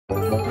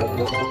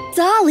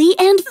Dolly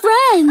and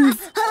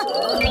Friends!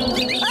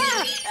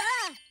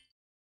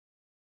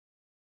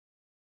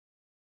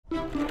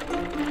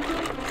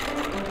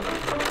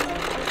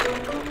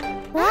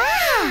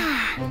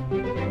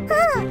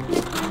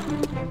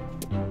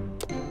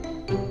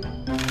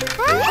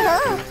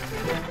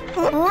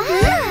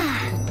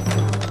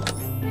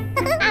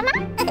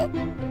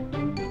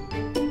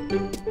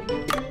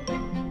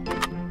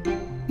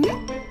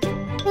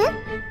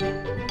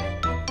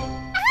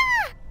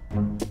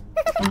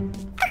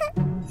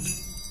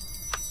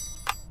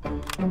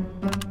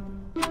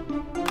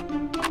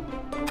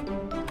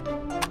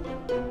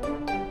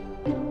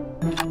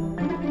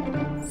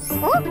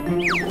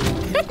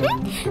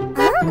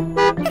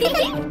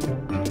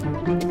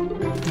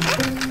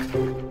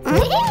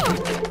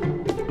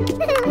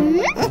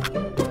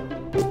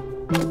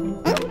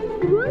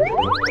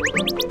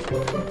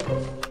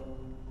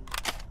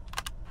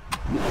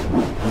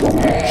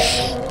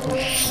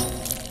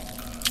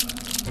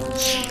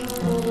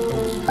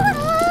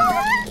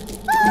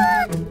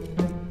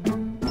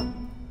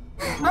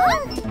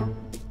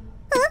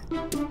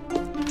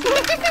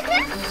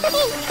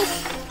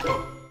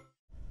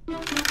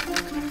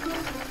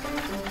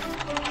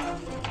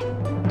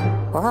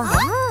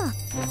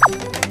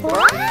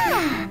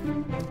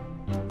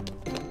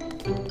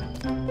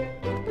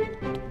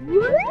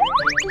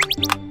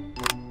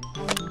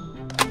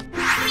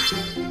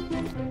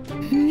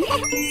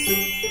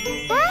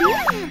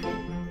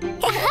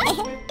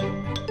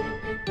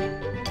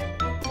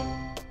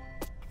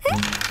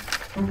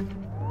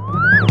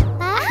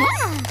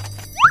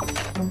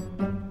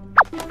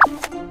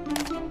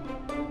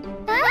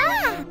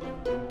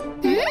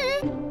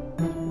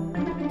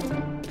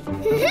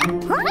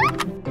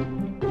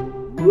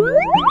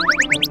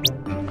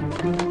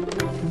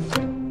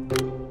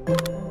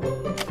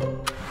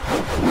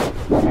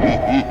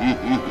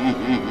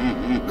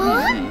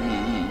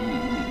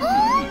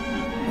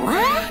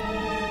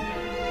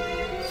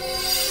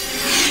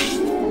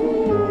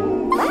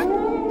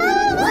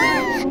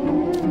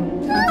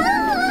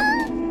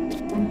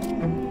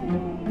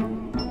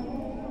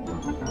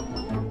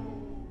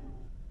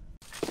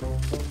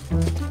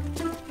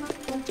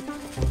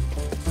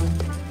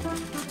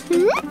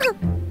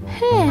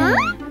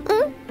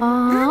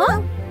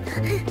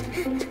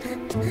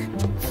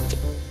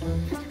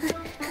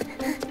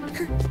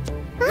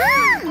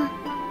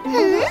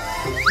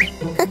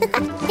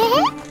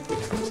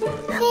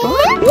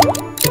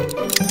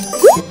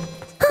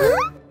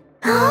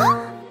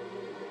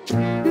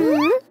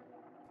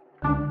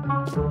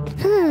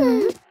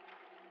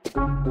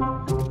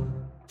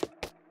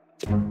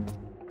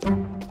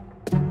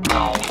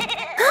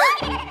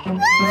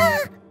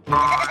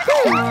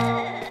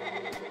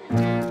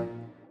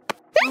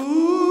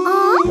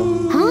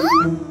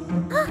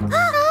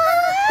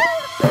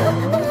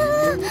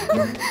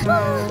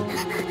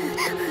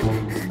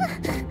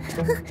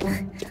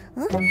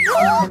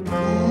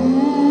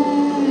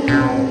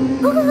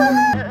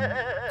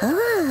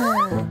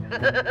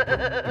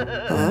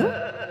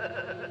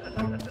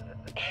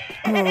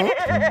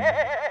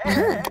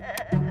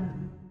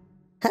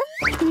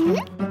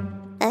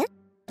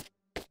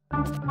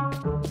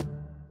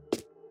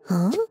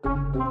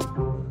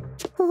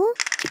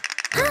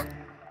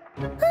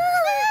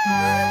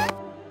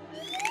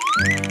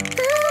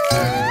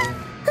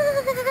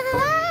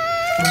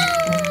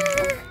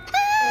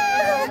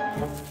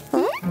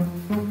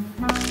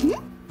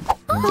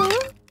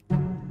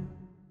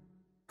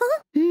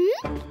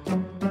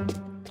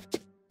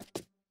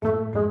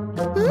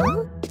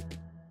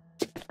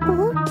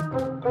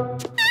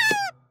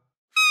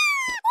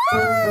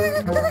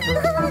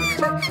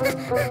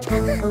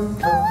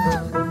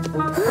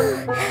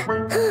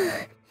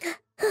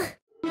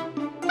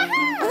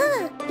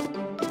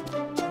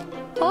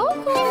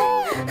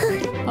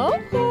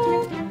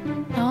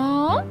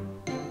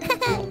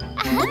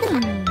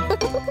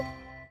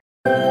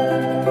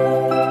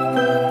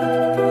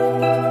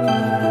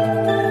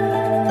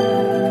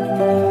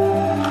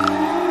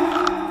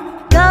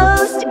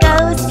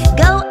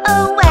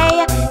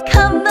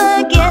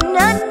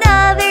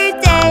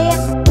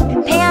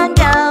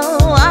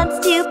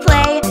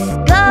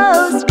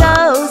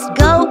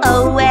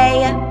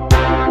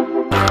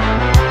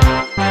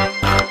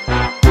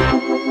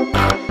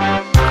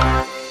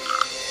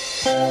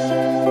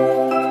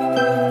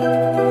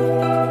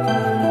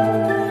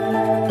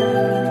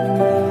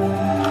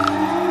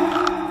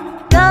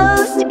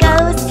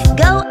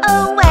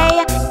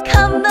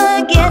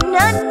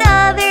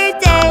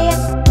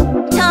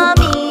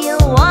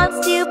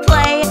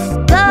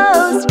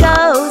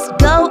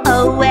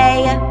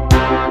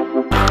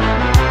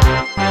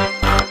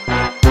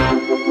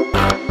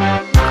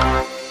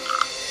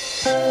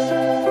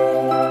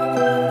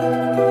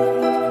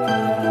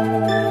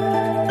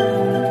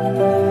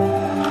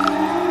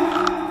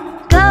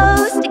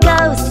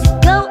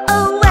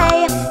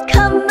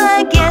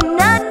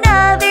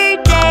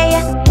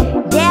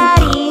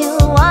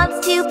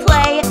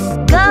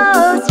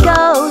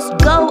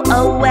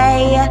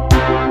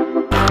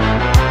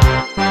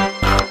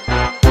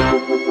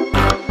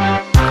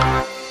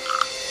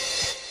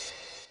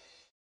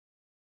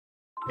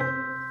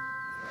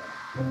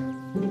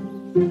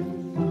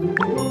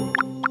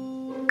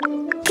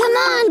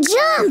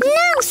 Jump!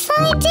 No,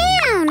 slide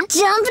down!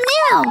 Jump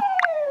now!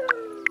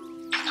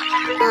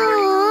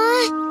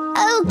 Aww.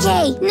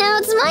 Okay, now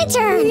it's my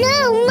turn. No,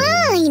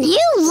 mine!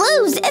 You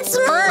lose! It's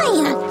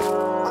mine!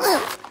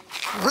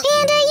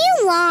 Panda, you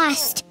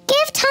lost.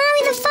 Give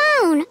Tommy the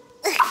phone.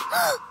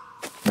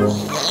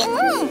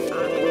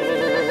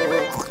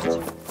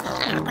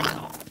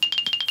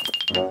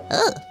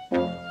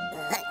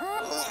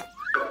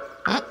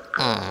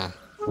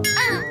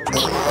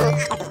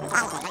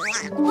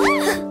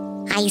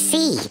 I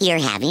see. You're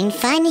having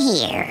fun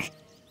here.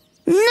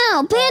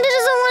 No, Panda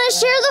doesn't want to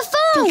share the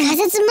phone. Because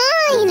it's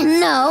mine.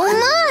 No,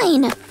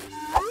 mine.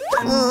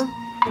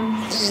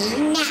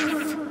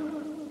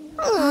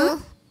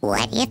 Enough.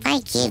 What if I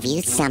give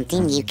you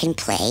something you can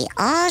play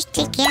all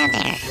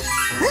together?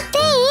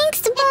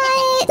 Thanks,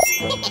 but...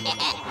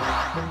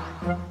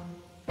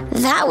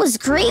 That was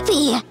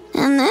creepy.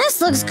 And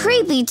this looks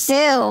creepy,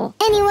 too.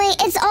 Anyway,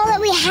 it's all that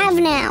we have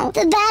now.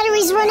 The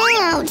batteries run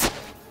out.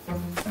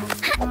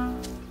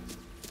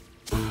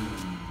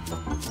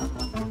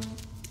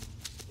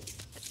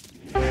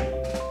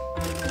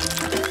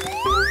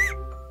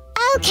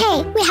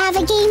 Okay, we have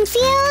a game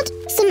field,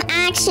 some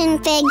action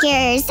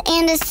figures,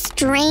 and a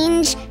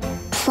strange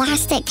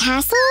plastic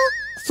castle?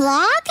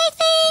 Flock, I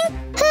think?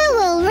 Who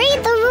will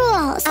read the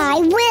rules? I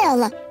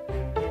will.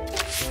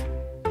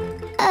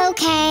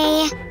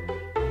 Okay.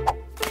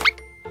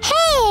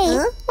 Hey,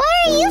 why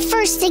are you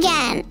first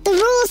again? The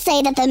rules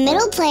say that the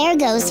middle player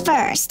goes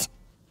first.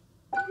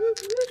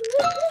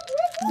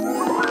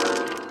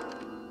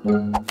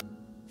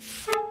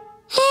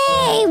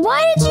 Hey,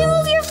 why did you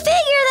move your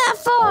figure that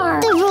far?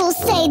 The rules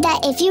say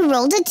that if you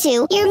rolled a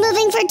 2, you're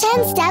moving for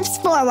 10 steps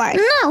forward.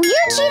 No,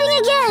 you're cheating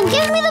again.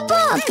 Give me the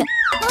book.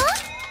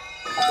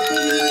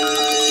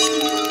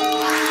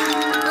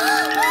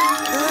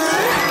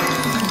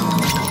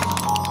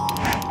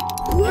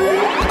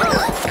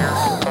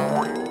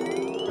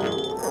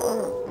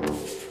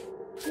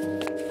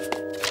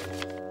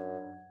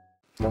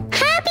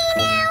 Happy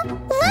now?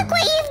 Look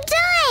what you've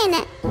done!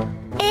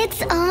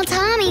 It's all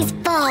Tommy's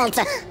fault.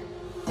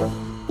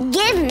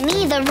 Give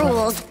me the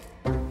rules.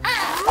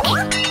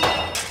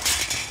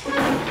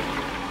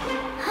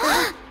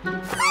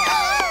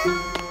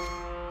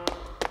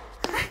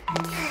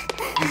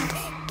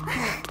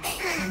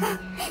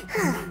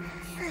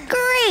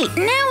 Great,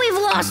 now we've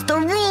lost the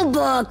rule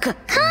book.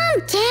 Calm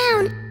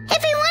down.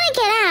 If we want to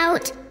get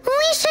out,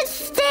 we should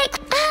stick.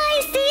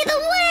 I see the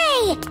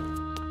way.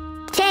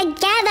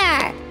 Together.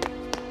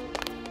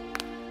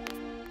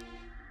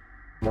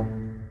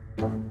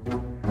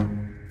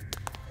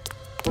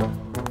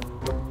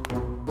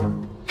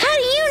 How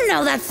do you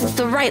know that's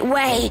the right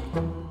way?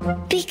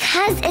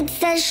 Because it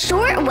says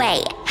short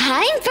way.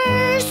 I'm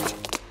first.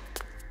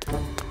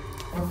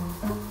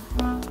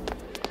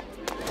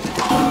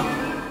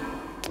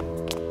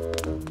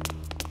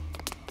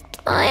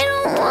 I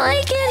don't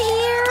like it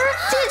here.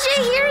 Did you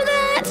hear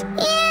that?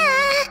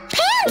 Yeah.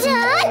 Panda!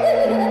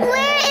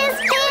 Where is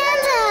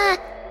Panda?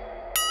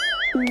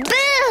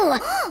 Boo!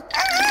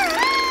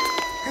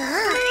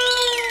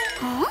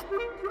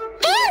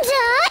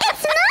 Panda!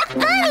 It's not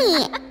funny!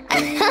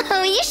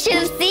 Oh, you should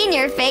have seen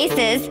your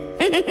faces.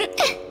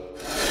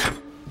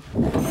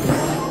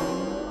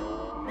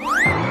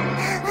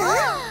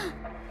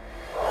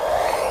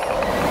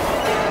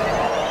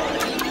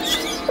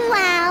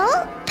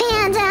 Well,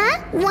 Panda,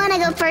 wanna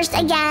go first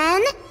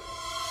again?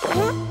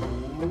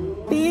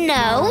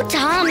 No,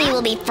 Tommy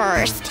will be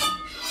first.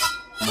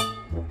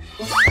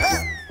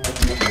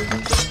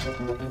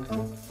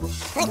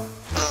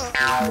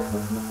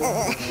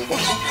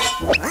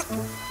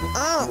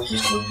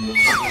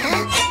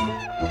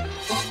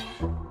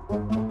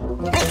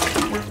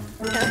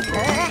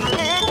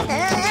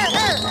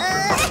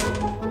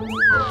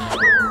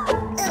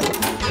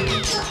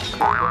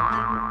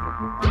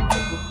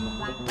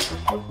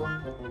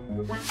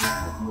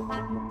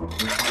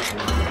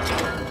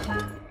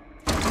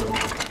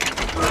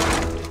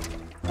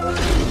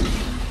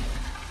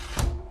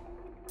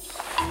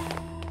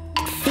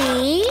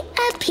 See?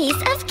 A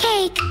piece of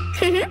cake.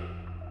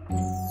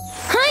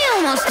 I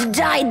almost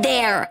died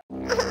there.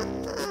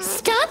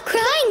 Stop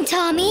crying,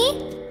 Tommy.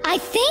 I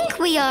think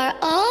we are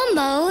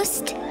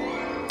almost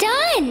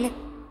done.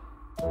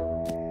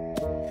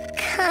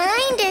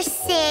 Kinda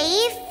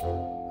safe.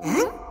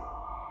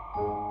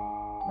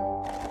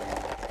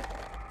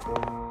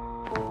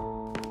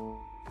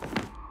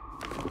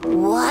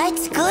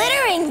 What's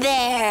glittering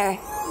there?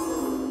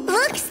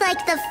 Looks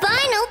like the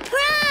final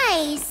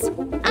prize.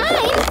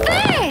 I'm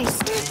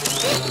first.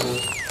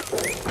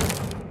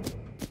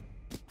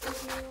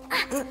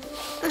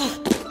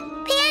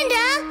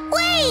 Panda,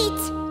 wait!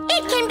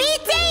 It can be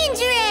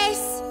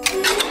dangerous.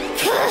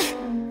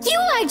 You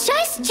are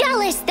just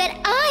jealous that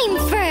I'm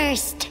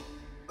first.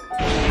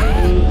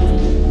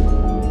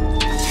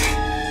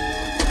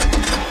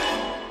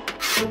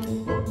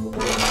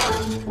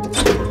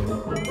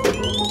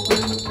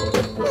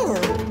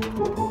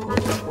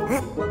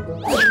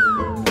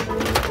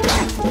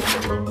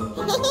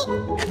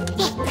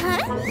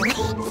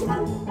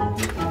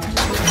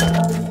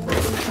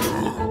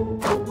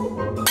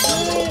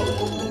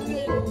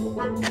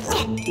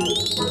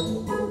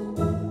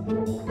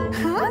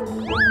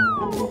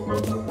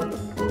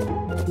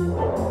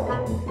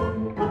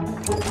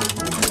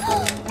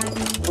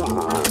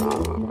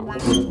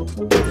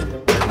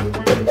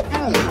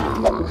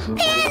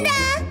 Panda!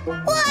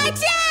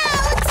 Watch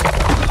out!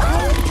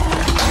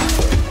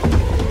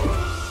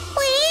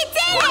 We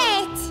did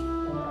it!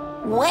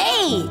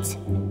 Wait!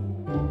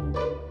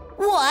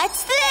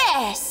 What's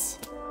this?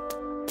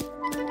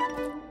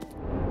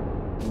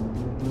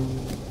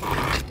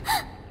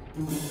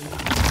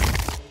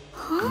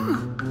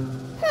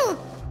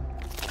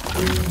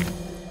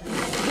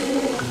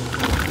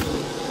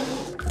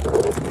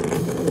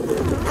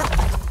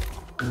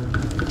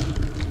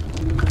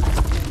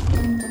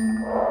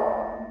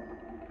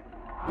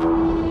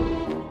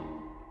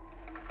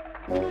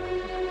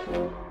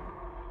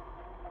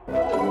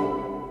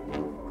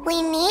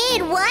 We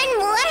need one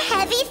more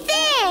heavy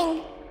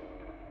thing.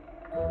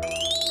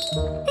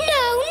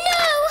 No!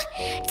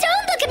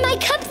 Don't look at my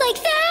cup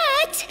like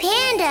that!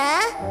 Panda,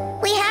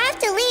 we have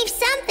to leave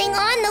something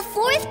on the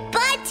 4th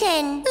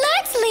button.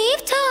 Let's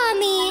leave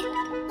Tommy.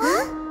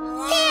 Huh?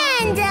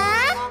 Panda!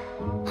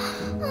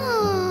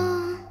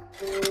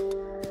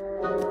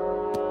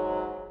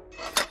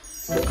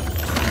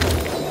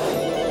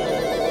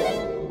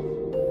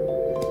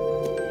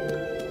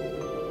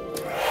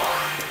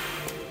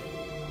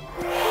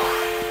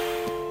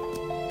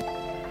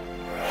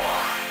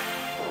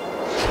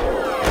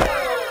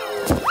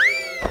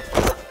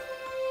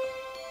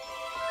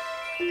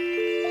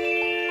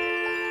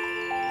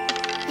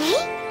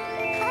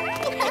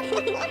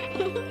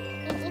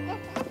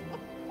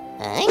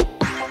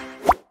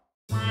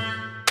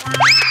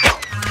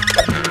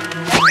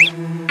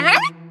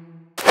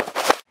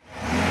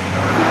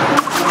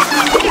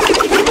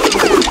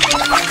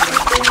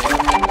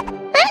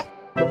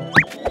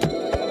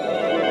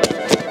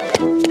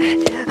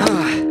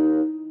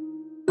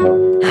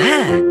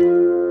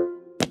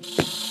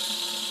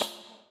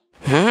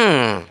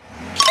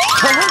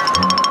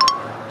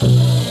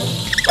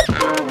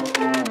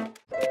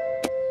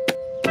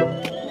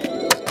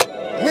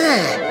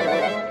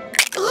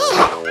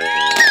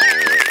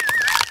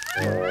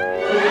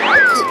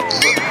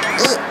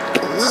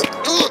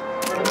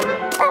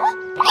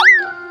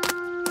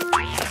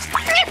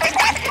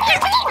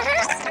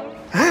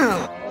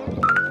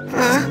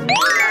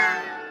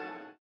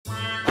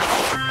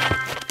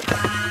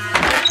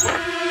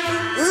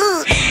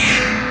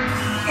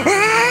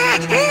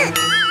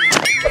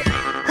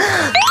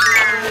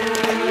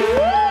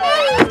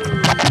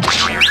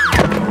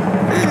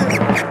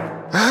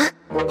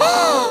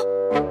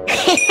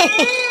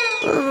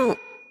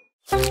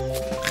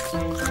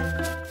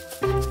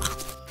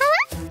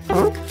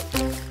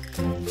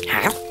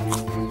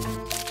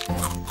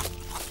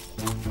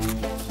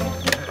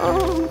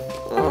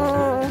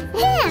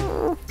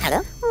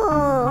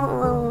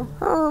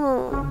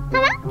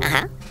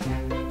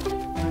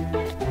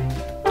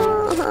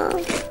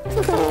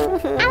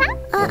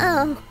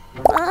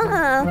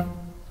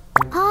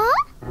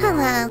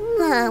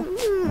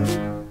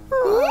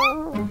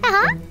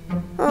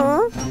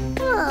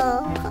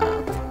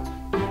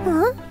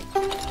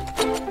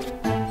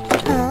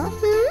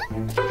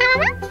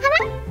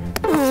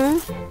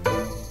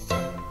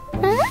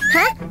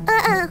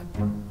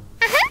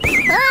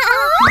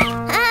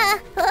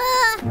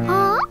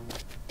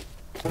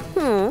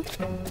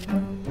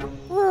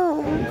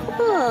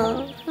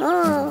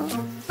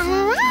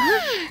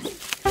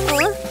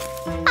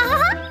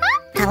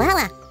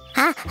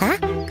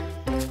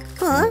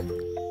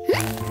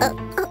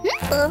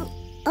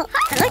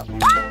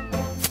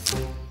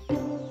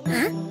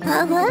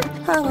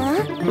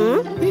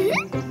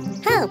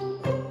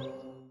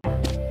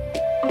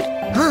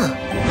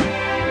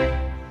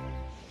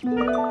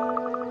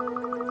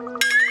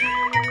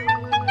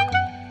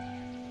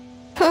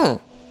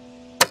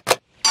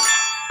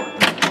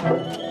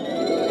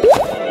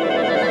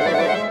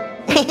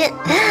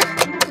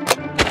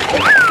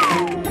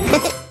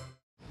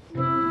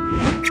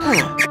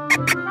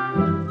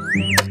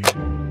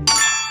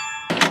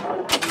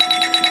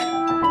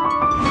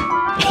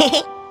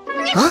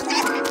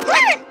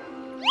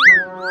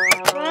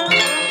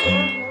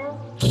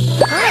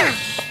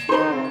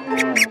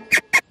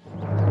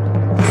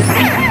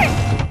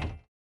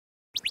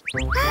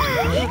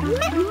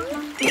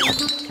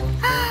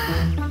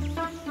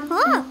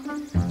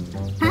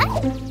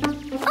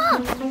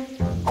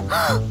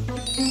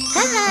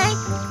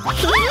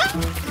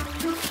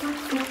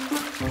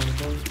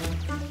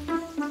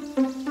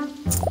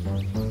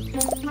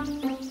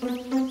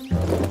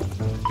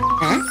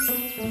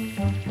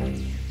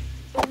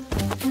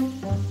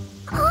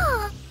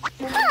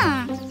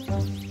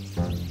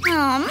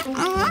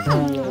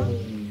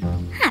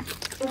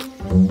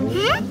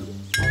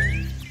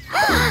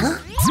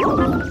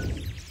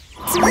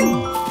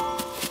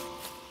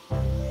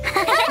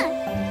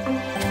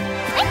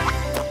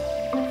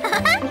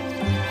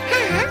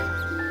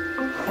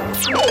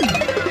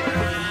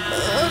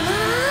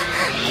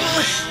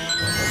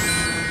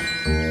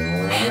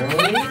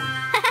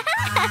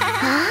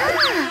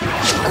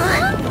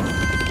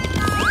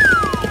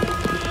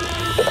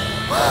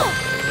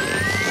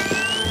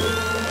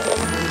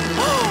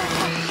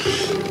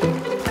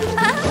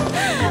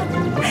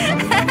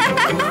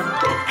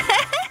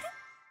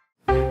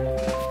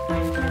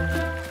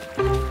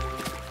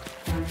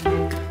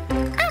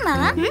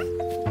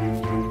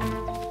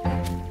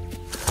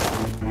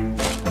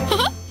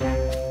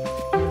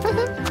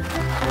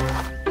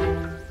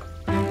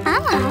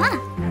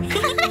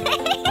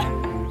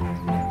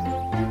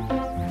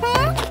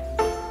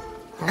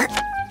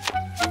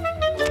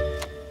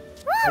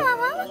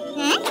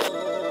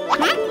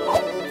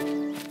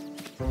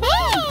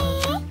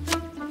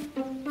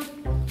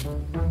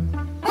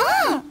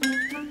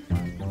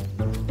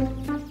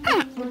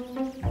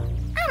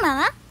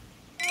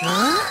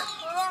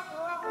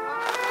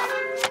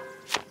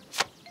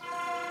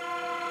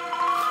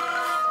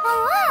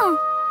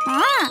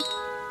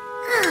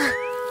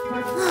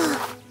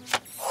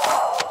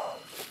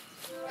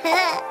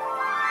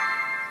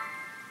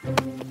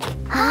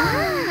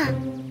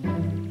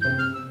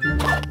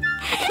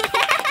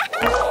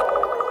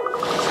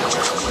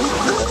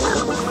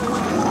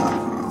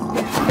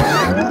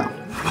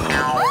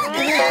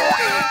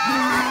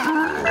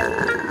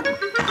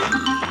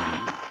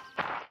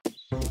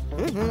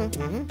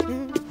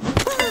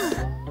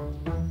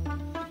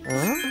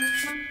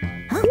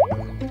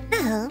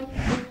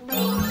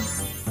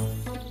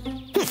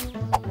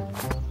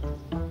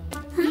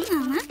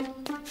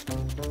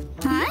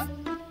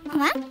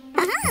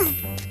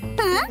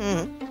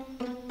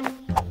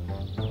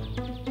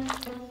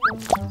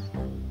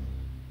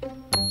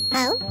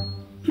 Oh.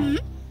 Hmm?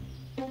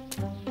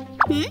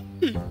 Hmm?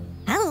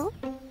 Oh.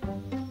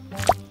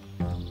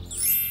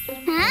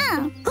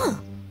 Oh.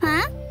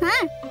 Huh?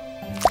 Huh?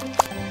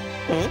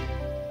 Hmm?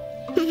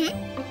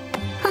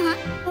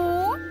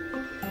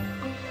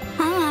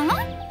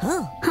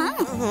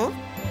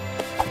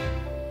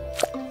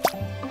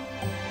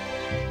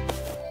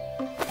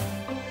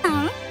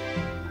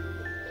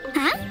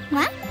 Huh?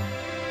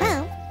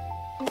 Oh.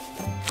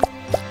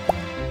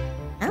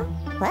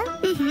 Huh? Oh.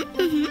 Huh?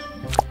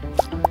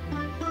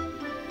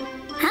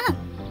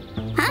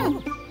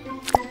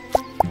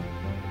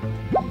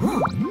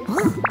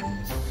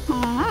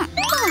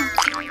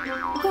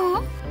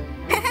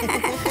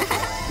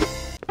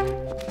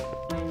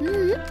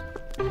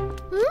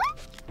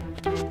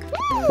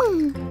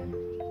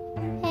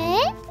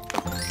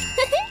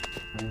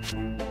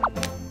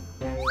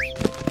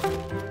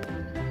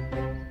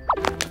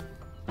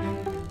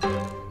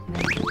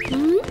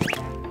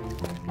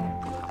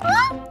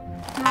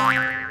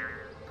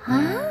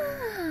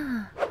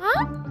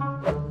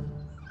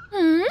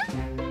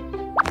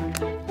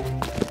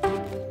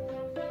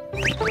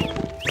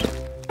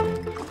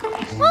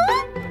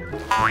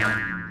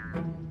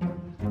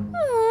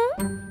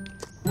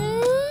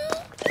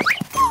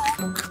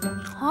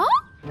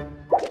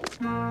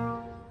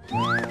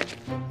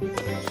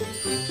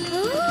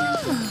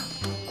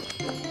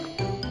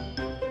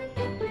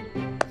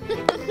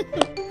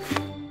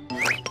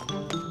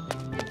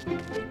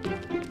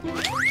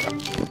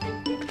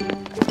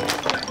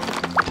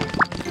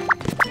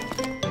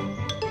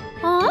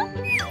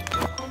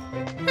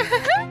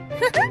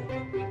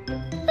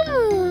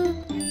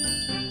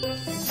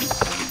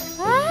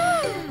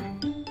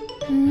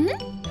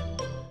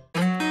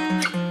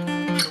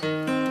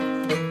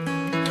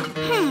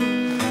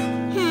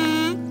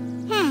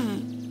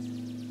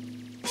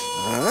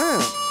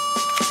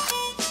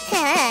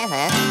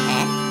 Uh-huh.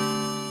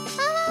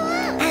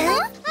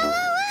 Huh? Huh?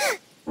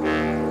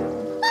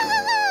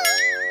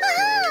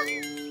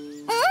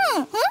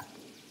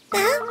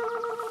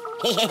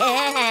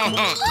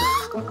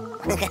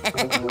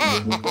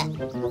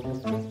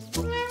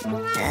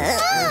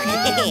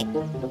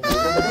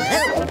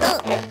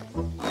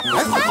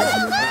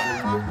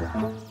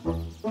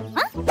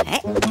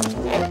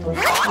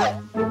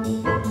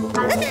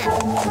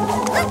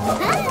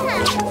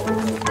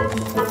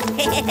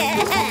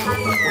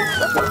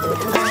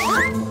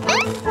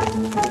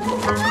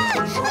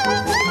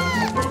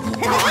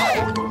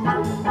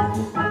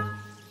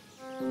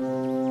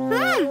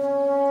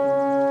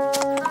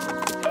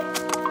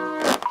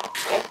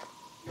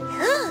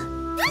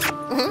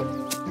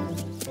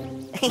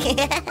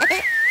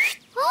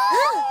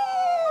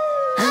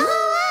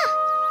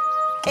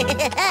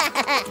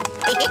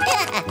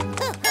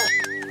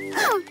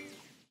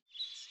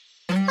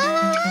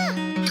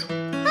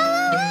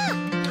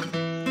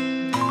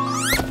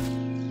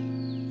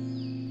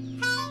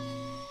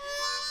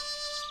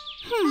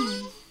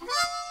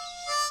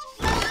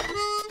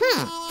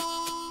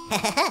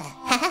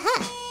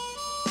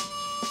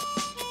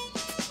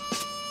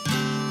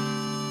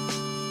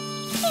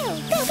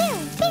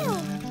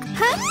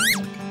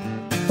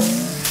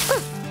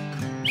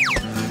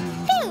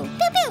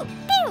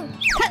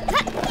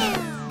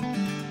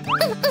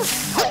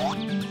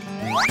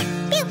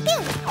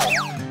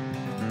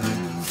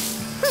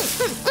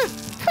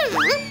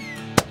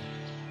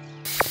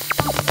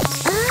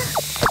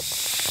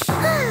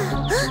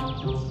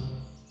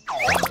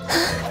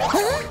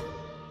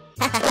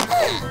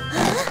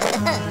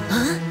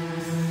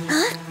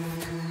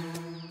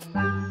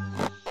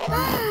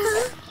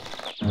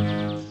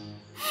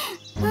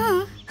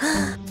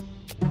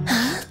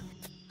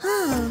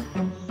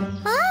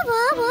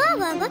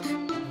 What?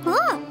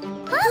 Oh.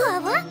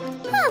 Oh. What?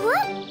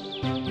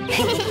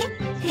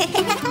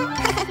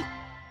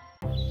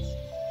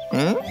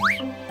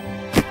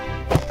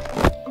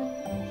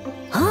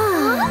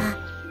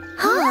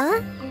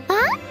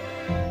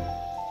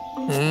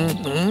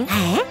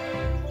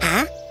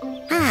 Huh?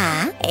 Huh?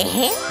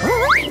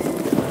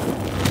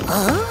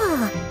 Oh.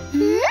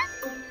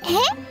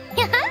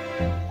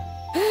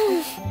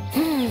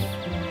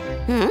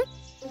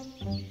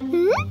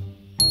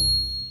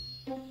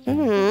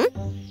 Huh?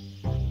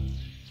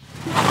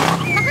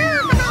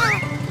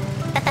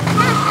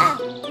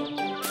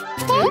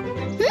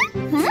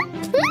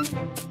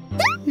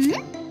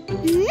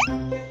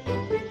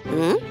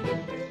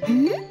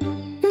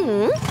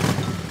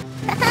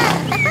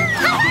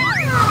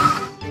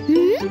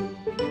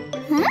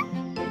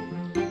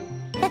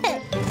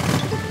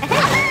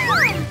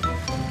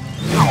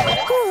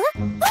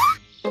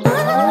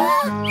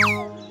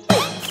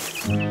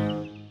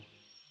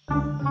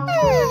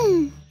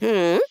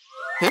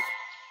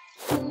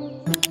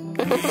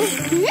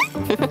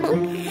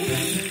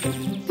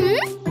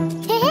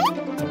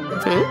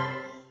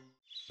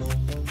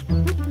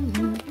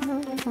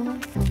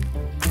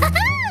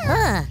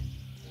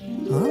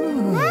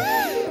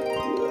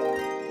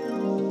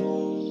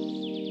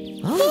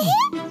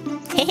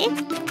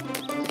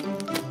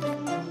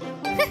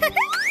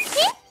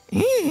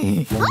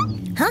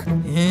 Huh?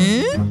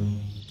 Eh?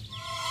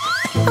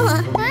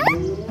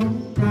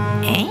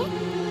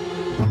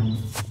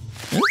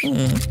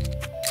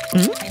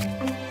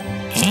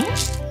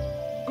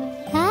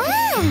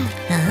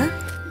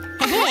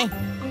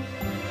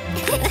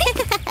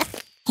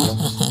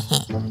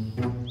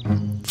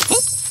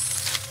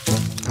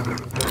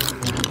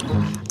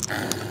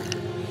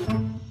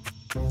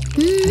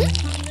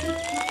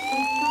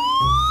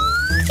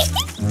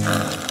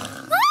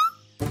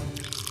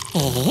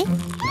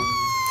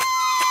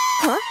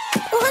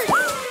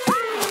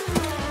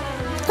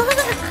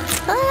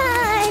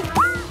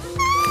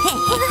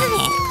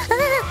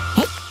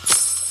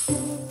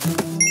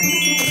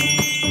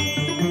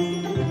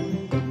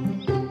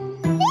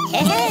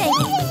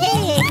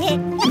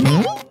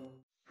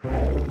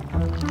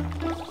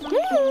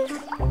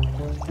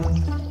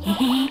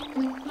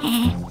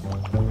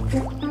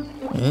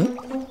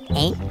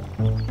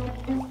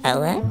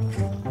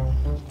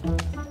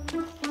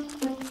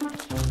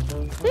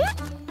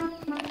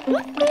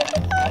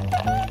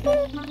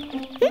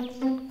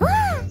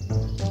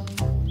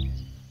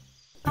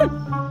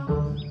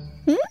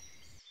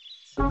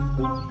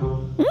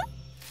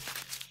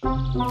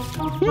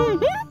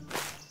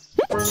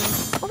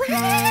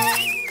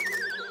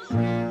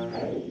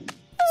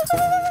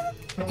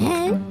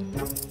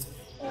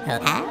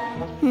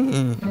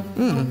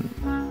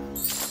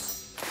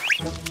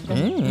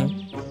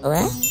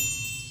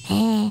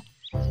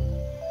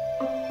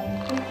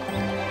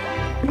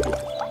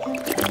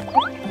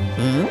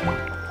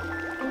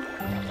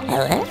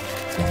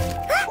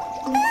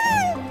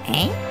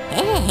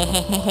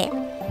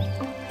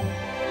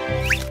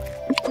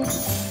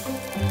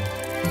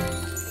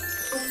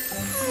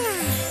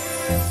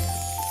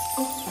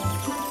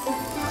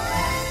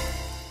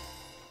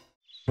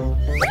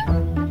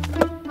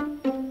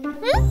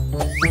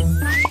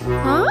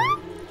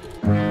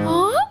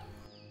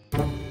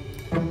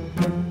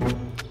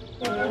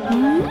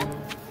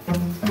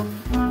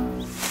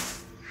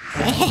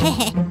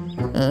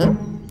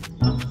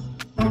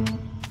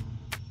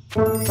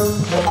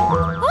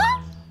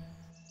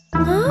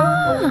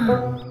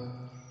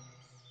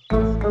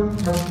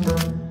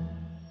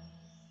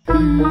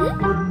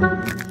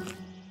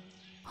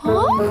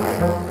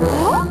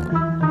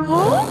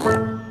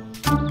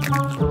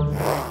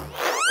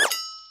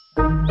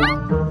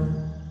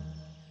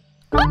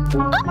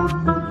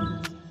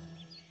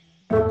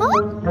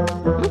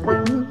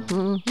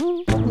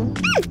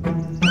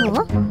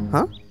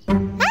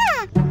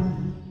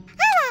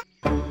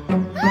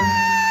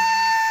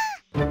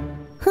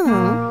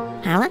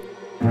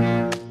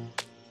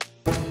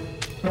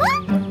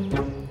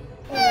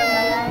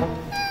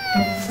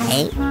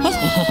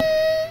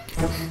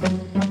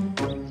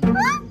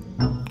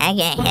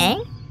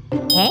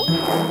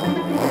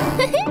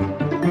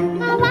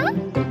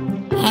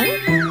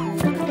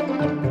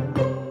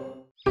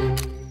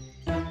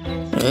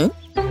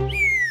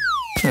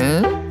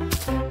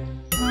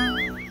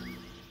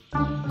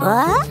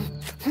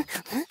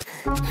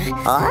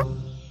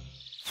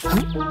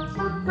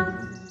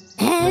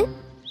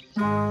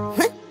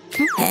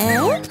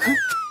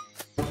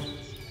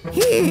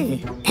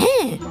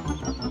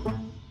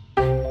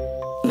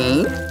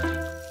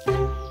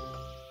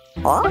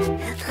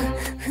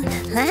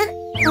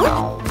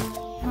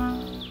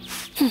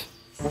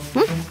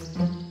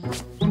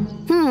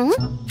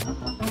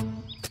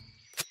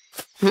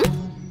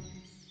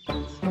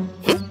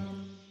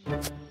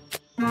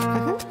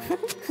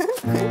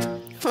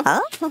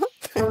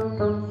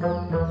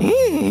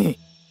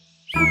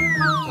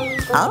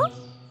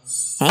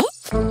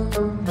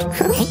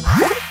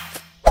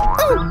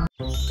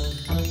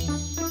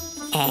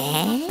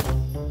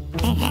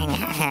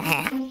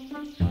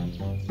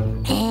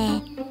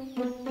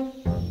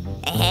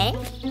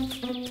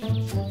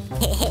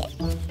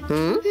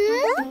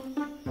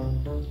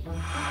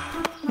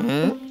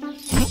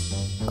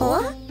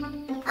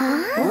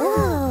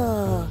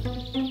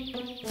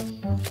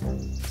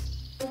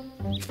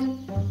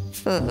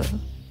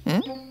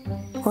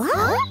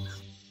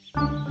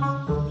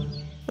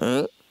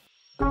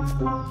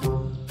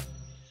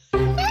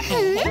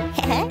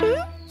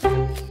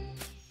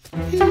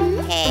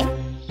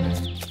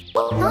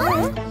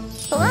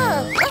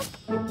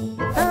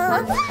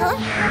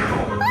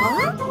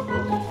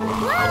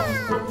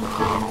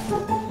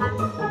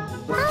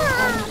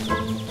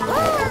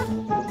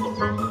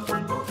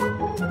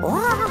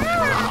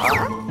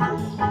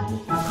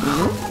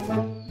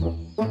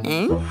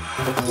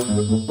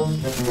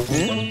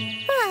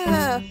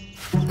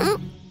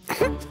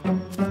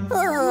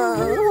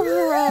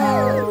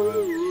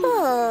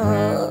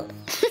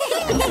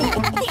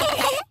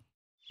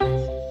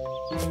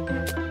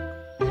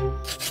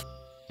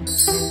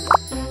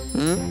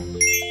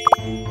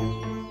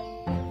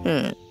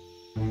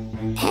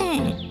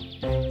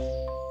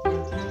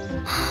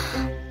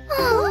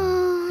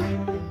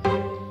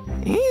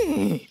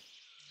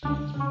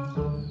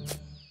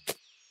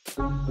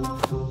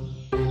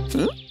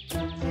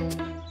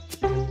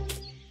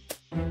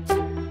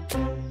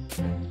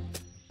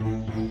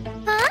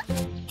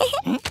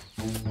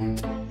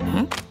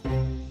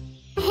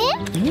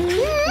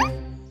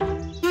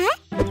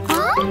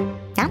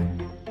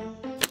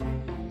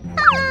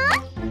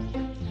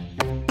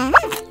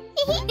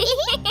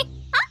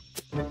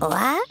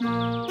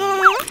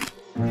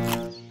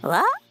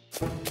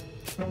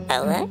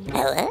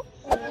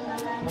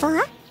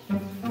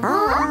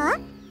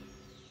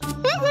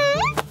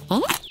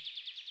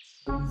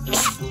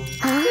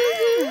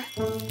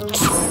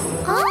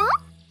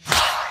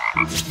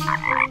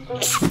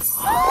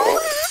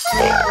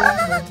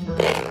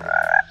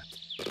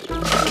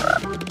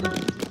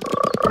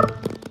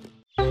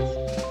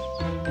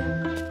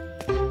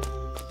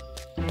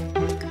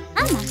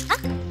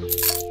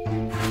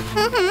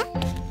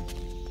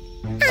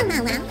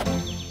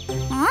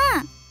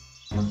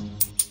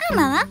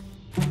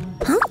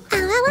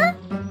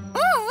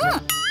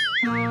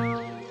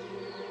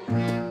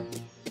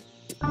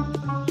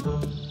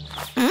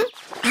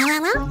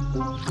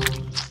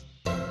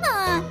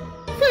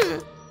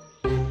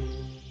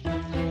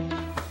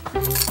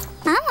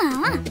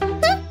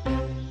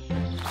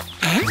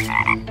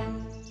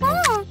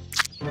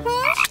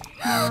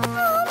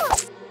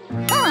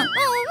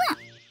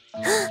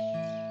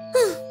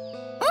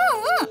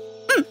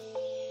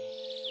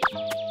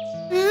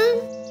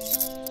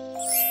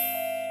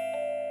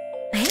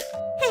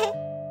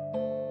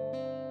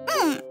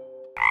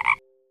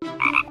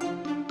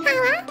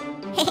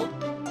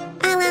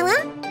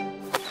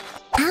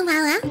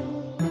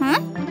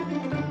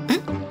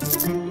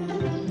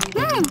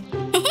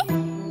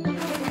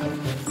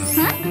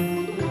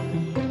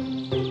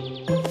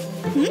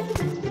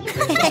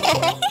 1,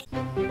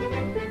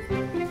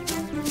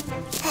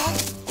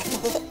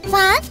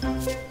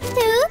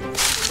 2,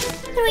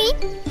 3.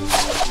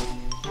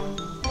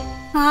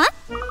 Huh?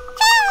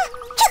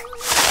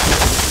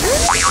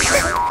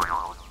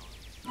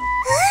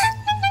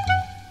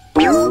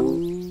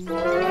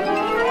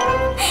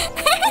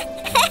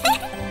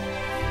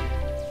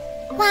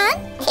 One,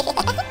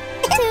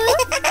 2,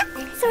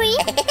 3,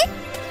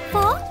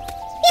 4.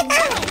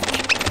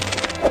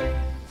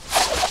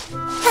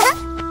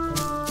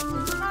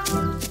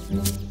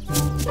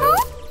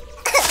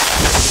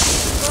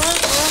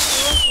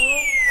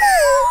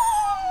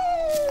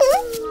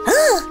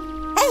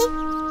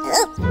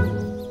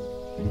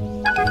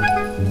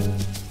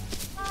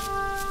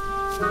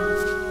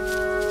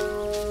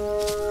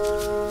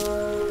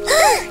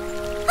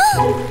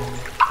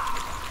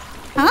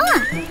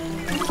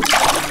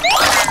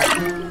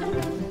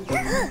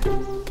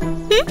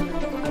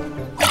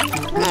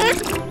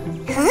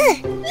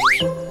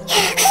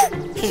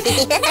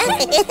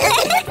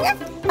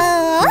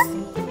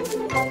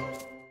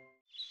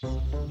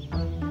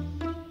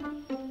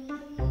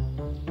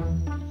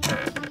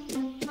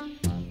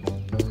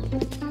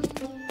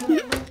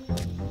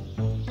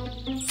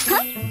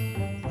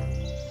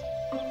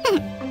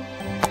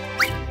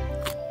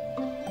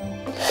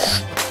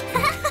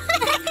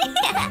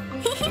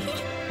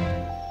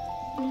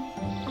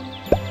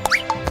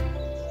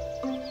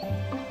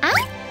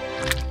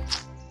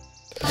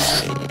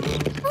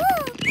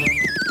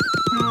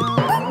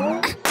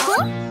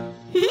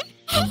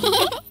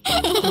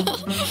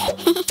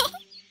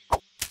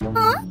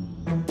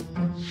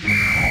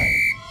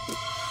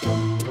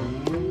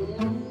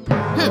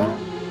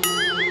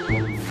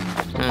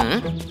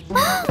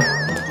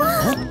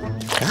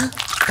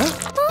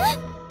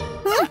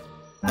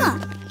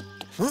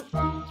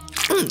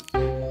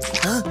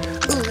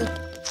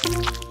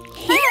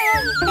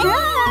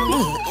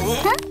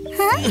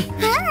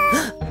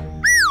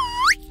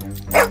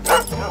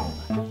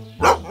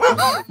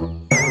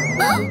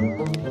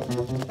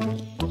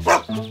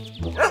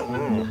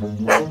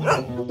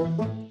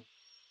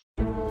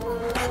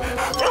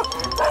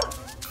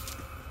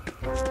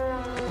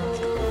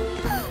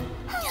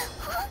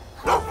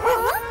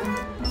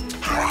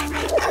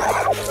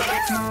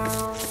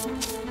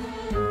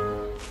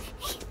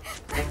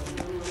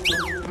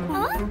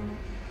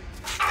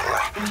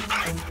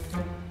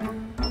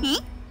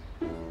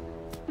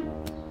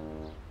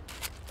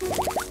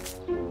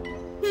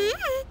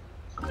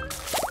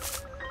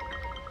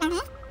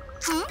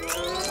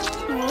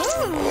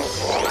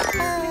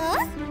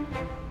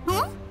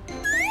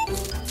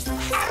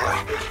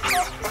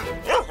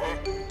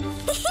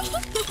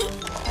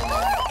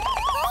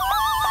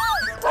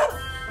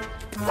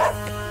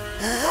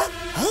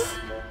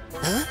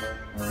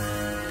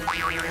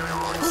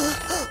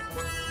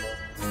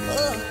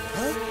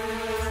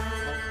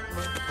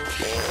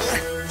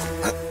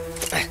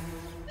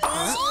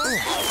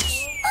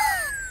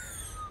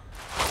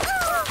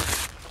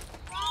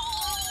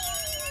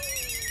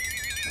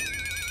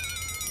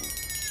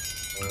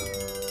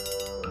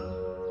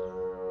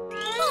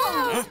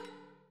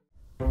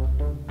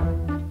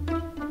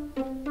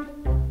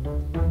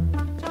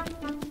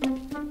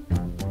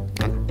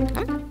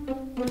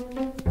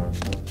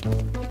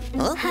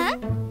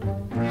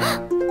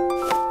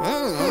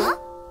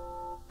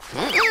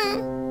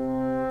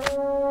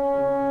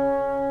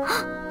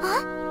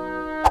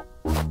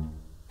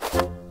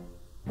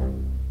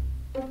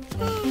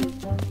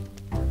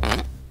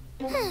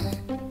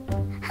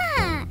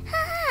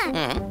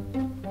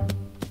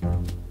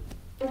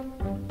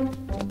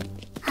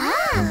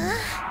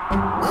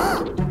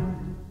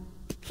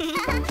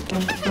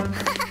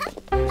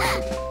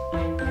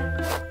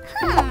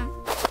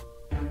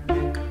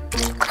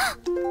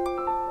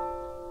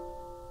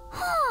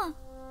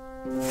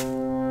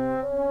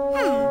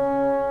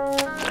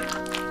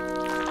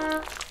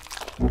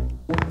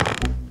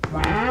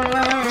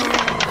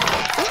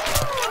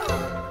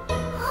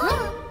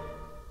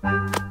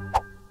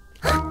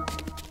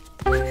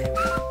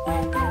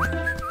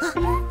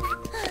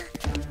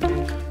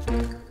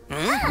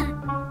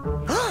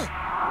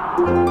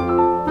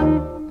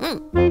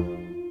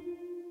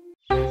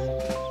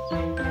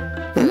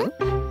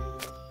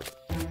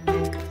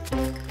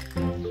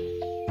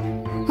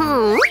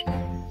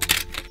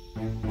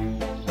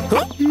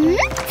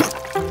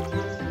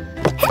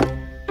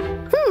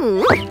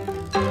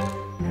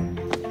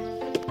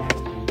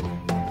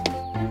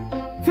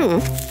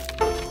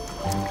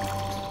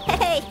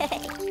 Hey.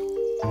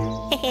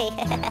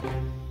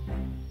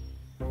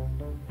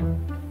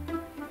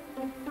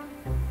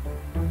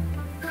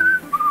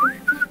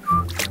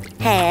 Hey.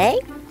 Hey.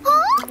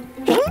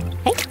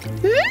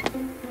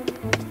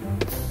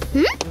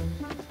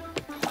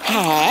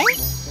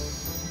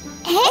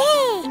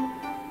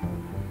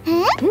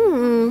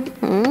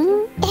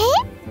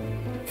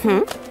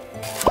 Hmm.